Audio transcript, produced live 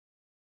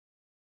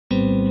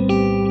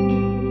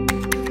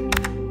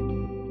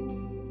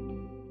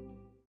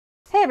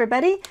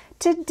everybody!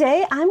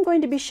 Today I'm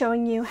going to be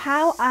showing you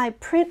how I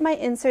print my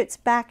inserts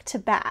back to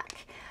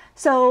back.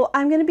 So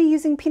I'm going to be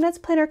using Peanuts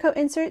Planner Co.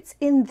 inserts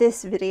in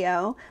this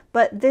video,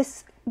 but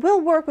this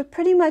will work with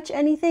pretty much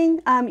anything.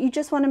 You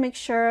just want to make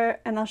sure,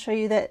 and I'll show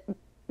you that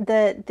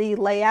the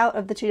layout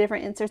of the two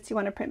different inserts you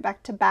want to print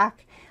back to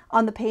back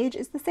on the page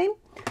is the same.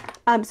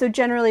 So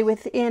generally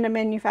within a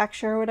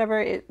manufacturer or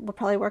whatever, it will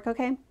probably work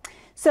okay.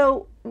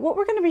 So what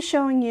we're going to be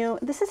showing you,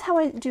 this is how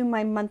I do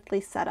my monthly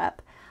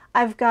setup.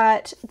 I've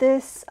got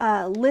this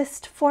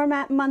list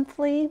format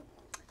monthly,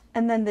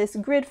 and then this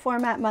grid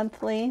format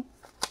monthly,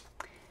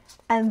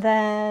 and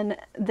then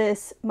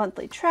this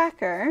monthly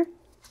tracker,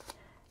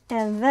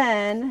 and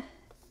then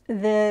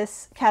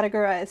this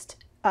categorized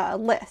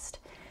list.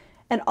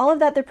 And all of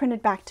that, they're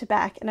printed back to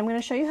back, and I'm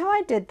going to show you how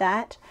I did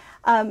that.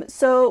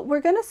 So we're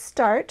going to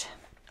start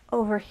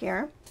over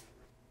here.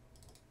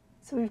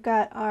 So we've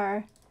got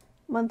our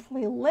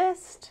monthly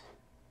list,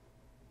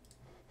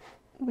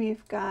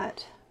 we've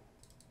got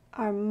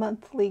our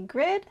monthly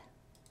grid,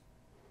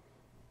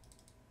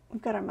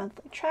 we've got our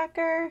monthly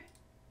tracker,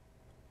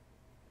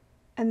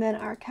 and then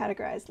our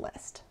categorized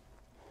list.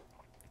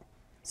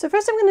 So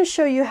first I'm going to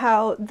show you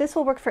how this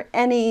will work for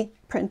any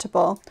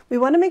printable. We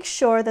want to make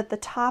sure that the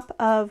top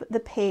of the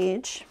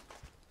page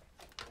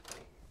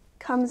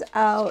comes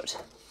out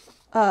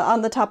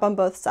on the top on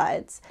both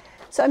sides.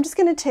 So I'm just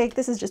going to take,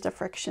 this is just a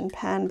friction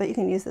pen, but you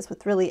can use this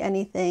with really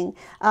anything.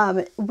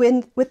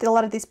 With a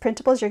lot of these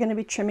printables, you're going to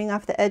be trimming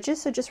off the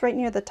edges, so just right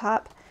near the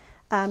top,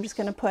 I'm just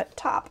going to put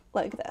top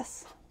like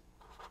this.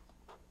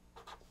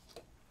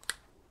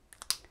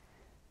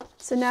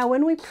 So now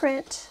when we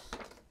print,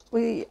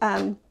 we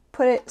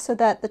put it so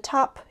that the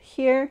top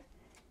here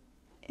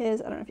is,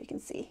 I don't know if you can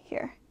see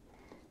here,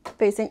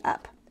 facing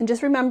up. And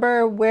just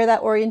remember where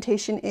that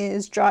orientation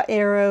is, draw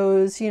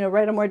arrows,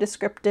 write a more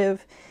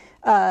descriptive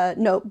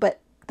note, but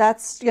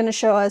that's going to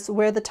show us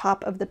where the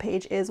top of the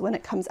page is when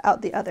it comes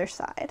out the other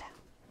side.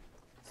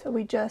 So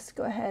we just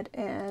go ahead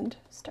and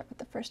start with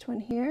the first one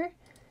here,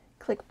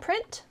 click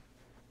print,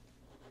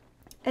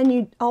 and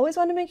you always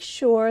want to make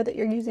sure that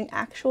you're using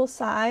actual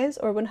size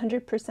or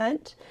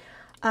 100%.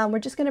 We're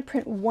just going to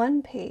print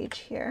one page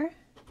here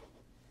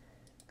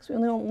because we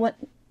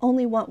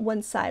only want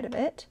one side of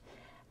it,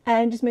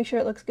 and just make sure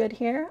it looks good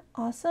here.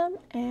 Awesome,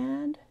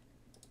 and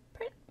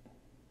print.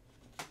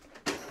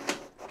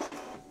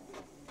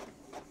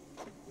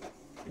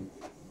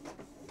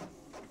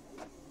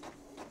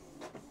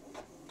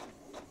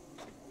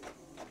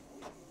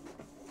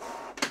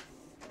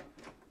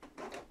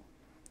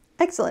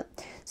 Excellent.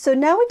 So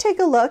now we take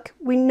a look,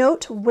 we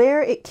note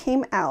where it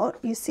came out.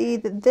 You see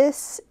that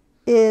this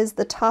is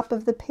the top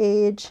of the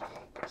page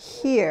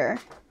here,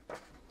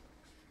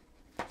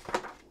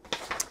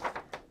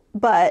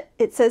 but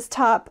it says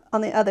top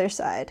on the other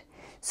side.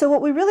 So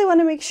what we really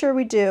want to make sure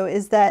we do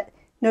is that,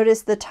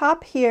 notice the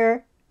top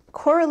here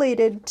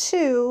correlated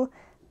to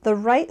the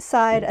right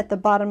side at the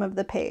bottom of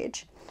the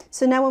page.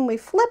 So now when we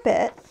flip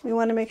it, we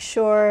want to make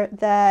sure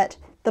that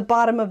the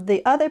bottom of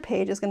the other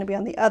page is going to be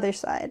on the other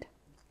side,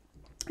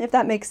 if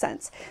that makes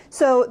sense.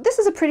 So this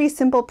is a pretty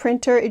simple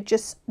printer. It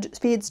just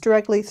feeds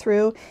directly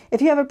through.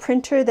 If you have a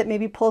printer that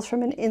maybe pulls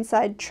from an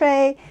inside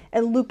tray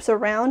and loops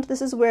around,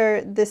 this is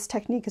where this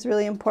technique is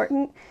really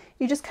important.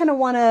 You just kind of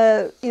want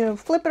to,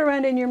 flip it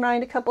around in your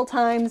mind a couple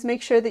times,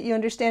 make sure that you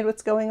understand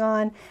what's going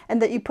on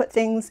and that you put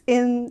things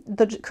in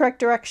the correct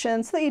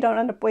direction so that you don't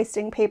end up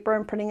wasting paper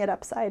and printing it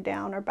upside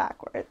down or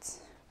backwards.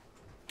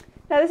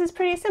 Now this is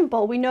pretty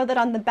simple. We know that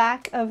on the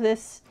back of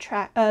this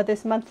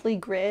this monthly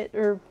grid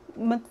or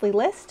monthly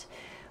list,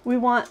 we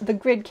want the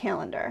grid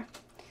calendar.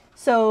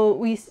 So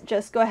we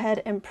just go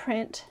ahead and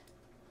print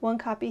one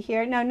copy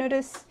here. Now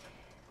notice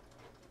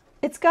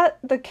it's got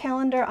the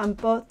calendar on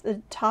both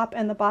the top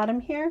and the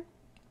bottom here.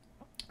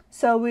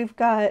 So we've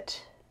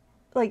got,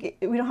 we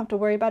don't have to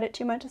worry about it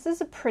too much. This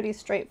is a pretty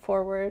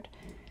straightforward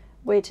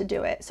way to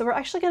do it. So we're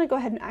actually going to go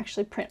ahead and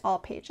actually print all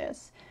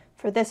pages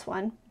for this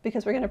one,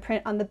 because we're going to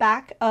print on the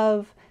back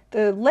of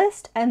the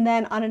list and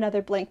then on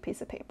another blank piece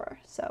of paper.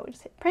 So we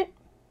just hit print.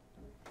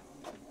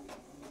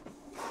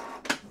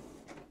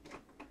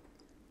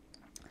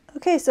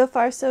 Okay, so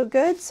far so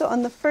good. So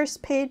on the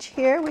first page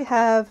here we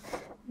have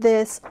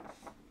this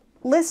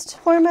list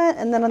format,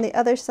 and then on the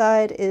other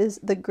side is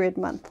the grid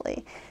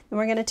monthly. And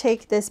we're going to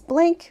take this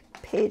blank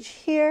page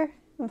here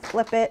and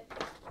flip it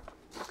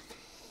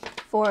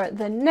for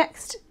the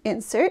next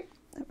insert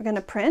that we're going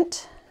to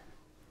print,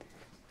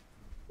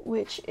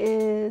 which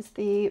is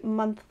the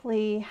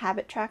monthly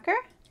habit tracker.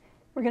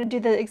 We're going to do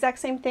the exact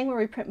same thing where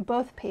we print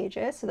both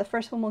pages. So the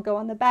first one will go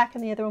on the back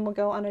and the other one will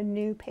go on a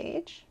new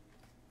page.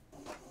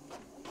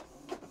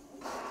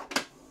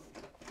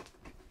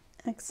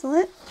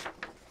 Excellent.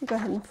 Go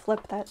ahead and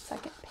flip that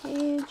second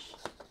page.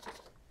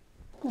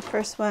 The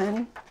first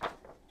one,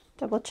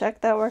 double check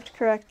that worked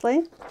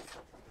correctly.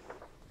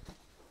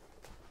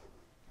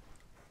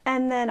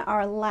 And then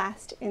our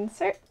last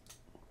insert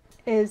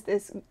is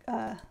this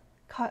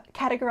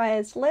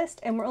categorized list,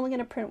 and we're only going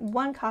to print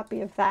one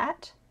copy of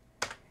that,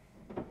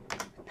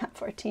 not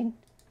 14.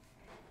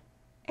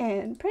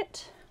 And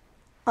print.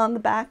 on the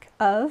back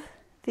of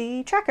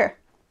the tracker.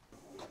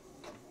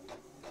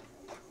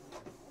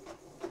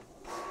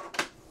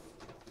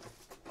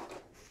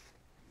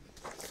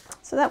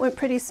 So that went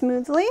pretty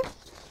smoothly.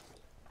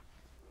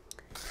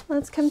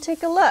 Let's come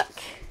take a look.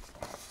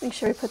 Make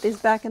sure we put these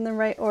back in the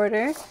right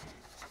order.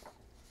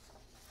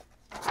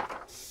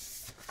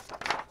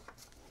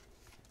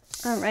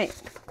 All right.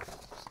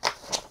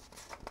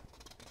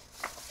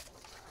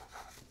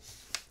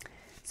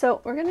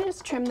 So we're gonna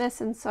just trim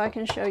this and so I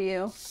can show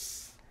you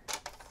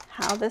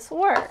how this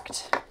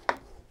worked.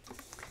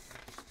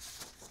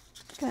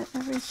 Got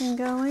everything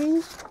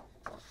going.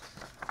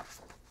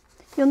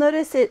 You'll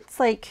notice it's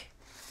like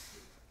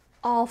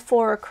all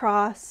 4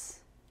 across.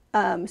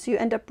 So you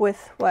end up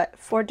with, what,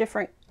 4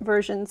 different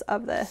versions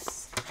of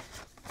this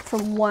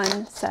from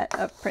one set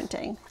of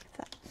printing, if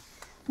that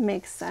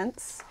makes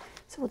sense.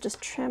 So we'll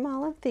just trim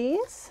all of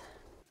these.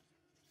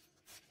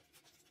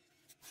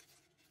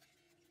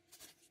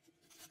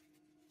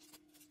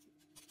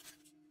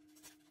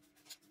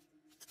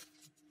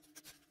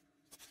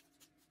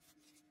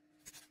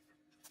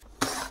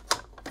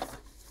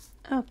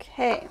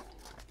 Okay.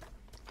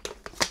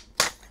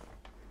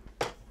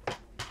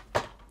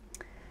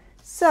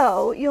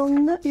 So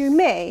you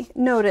may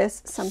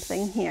notice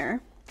something here,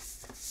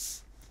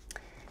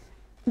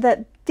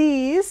 that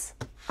these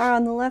are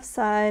on the left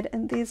side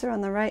and these are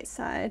on the right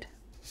side.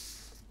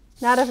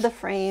 Not of the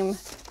frame,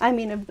 I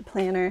mean of the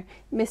planner.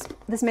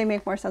 This may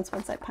make more sense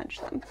once I punch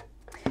them.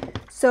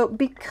 So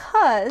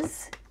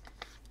because,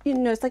 you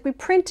know, it's like we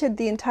printed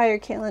the entire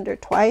calendar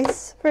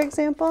twice, for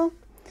example.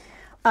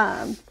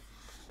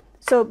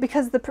 So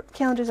because the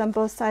calendar's on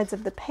both sides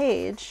of the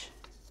page,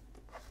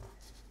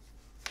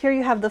 here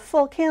you have the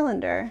full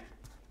calendar.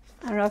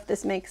 I don't know if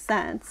this makes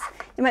sense.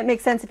 It might make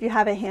sense if you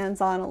have it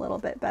hands-on a little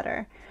bit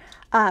better.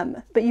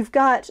 But you've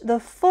got the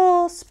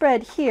full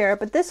spread here,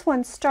 but this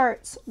one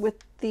starts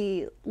with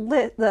the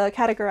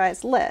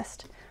categorized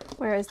list,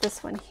 whereas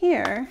this one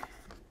here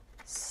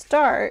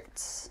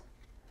starts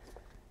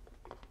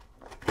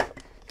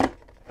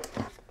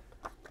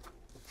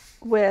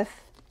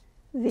with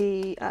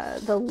the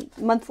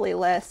monthly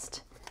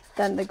list,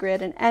 then the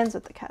grid, and ends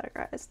with the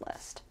categorized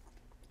list.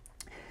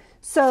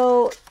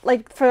 So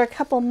like for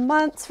 2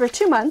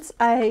 months,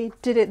 I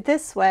did it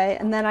this way,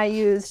 and then I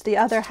used the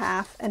other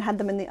half and had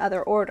them in the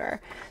other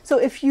order. So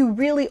if you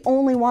really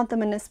only want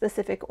them in a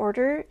specific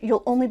order,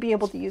 you'll only be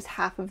able to use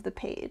half of the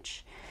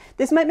page.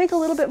 This might make a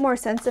little bit more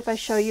sense if I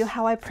show you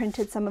how I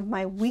printed some of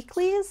my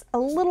weeklies a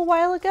little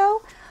while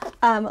ago.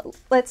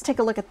 Let's take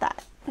a look at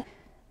that.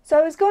 So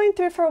I was going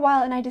through for a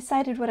while and I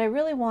decided what I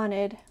really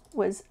wanted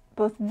was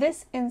both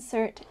this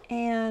insert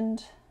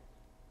and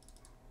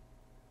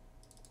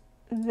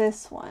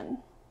this one.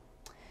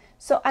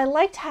 So I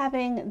liked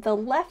having the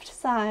left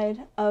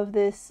side of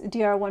this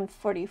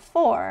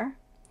DR144,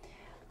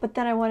 but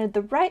then I wanted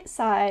the right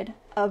side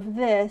of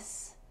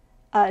this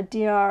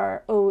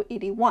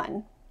DR081.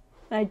 And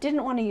I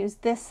didn't want to use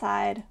this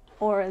side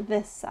or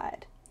this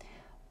side.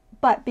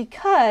 But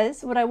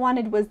because what I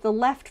wanted was the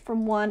left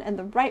from one and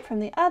the right from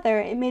the other,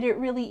 it made it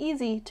really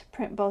easy to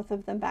print both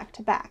of them back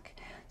to back.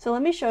 So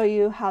let me show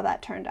you how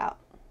that turned out.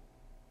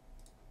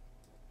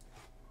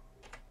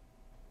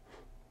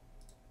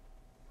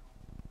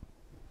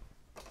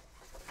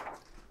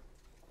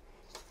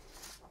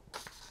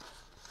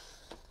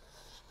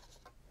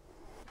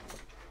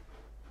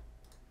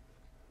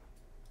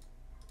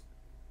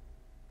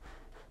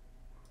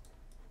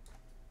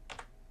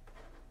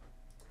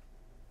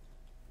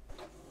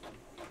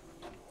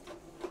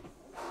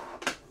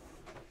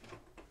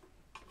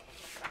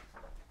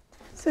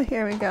 So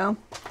here we go.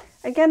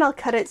 Again, I'll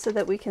cut it so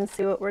that we can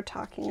see what we're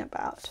talking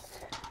about.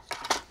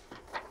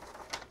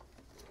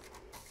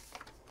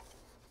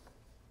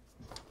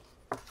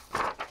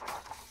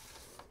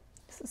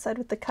 This side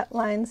with the cut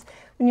lines.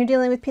 When you're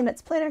dealing with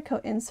Peanuts Planner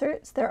Co.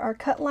 inserts, there are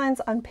cut lines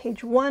on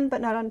page 1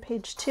 but not on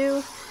page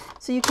 2.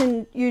 So you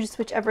can use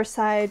whichever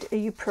side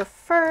you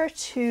prefer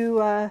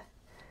to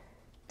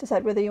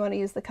decide whether you want to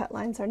use the cut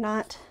lines or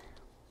not.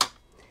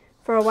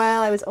 For a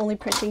while I was only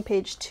printing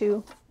page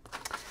 2.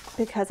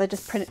 Because I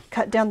just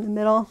cut down the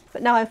middle,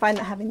 but now I find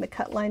that having the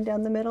cut line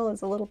down the middle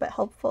is a little bit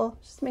helpful,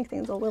 just to make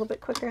things a little bit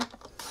quicker.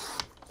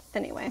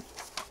 Anyway,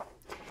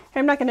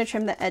 I'm not going to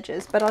trim the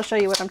edges, but I'll show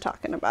you what I'm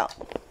talking about.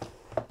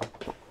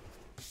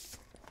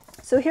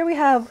 So here we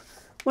have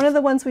one of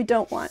the ones we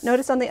don't want.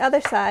 Notice on the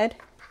other side,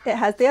 it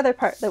has the other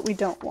part that we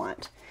don't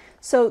want.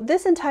 So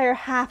this entire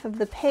half of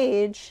the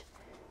page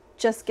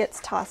just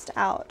gets tossed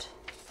out,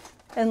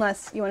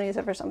 unless you want to use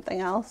it for something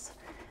else.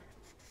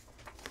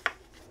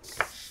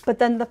 But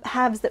then the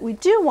halves that we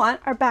do want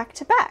are back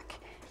to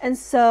back. And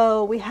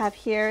so we have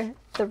here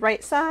the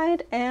right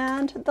side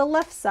and the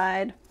left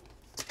side.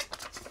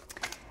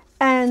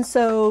 And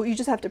so you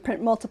just have to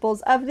print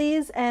multiples of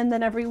these, and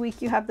then every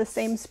week you have the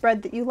same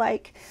spread that you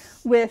like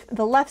with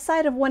the left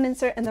side of one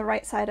insert and the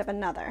right side of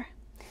another.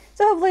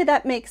 So hopefully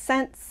that makes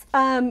sense.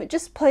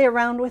 Just play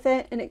around with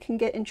it and it can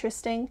get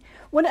interesting.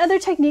 One other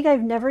technique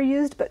I've never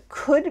used but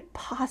could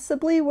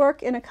possibly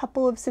work in a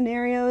couple of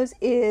scenarios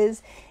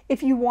is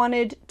if you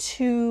wanted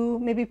to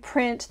maybe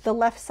print the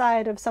left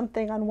side of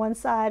something on one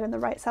side and the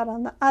right side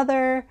on the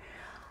other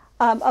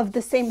of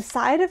the same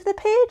side of the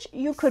page,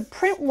 you could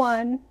print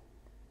one,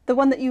 the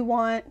one that you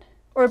want,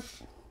 or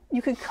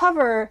you could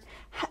cover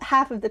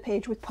half of the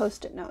page with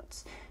Post-it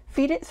notes.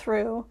 Feed it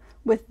through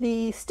with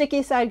the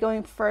sticky side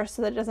going first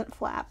so that it doesn't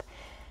flap.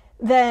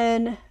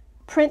 Then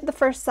print the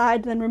first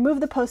side, then remove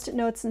the Post-it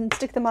notes and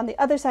stick them on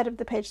the other side of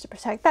the page to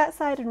protect that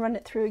side and run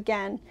it through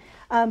again.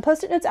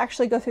 Post-it notes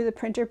actually go through the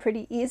printer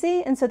pretty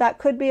easy, and so that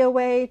could be a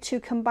way to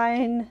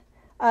combine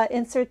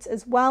inserts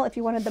as well if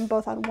you wanted them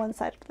both on one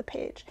side of the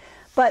page.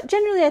 But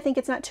generally, I think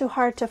it's not too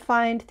hard to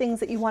find things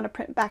that you want to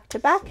print back to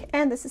back,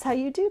 and this is how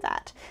you do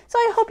that. So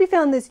I hope you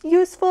found this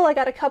useful. I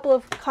got a couple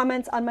of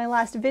comments on my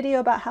last video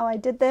about how I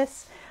did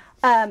this.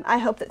 I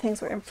hope that things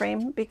were in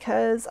frame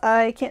because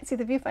I can't see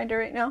the viewfinder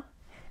right now.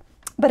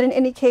 But in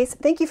any case,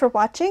 thank you for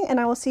watching, and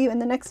I will see you in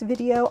the next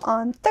video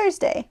on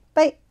Thursday.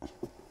 Bye!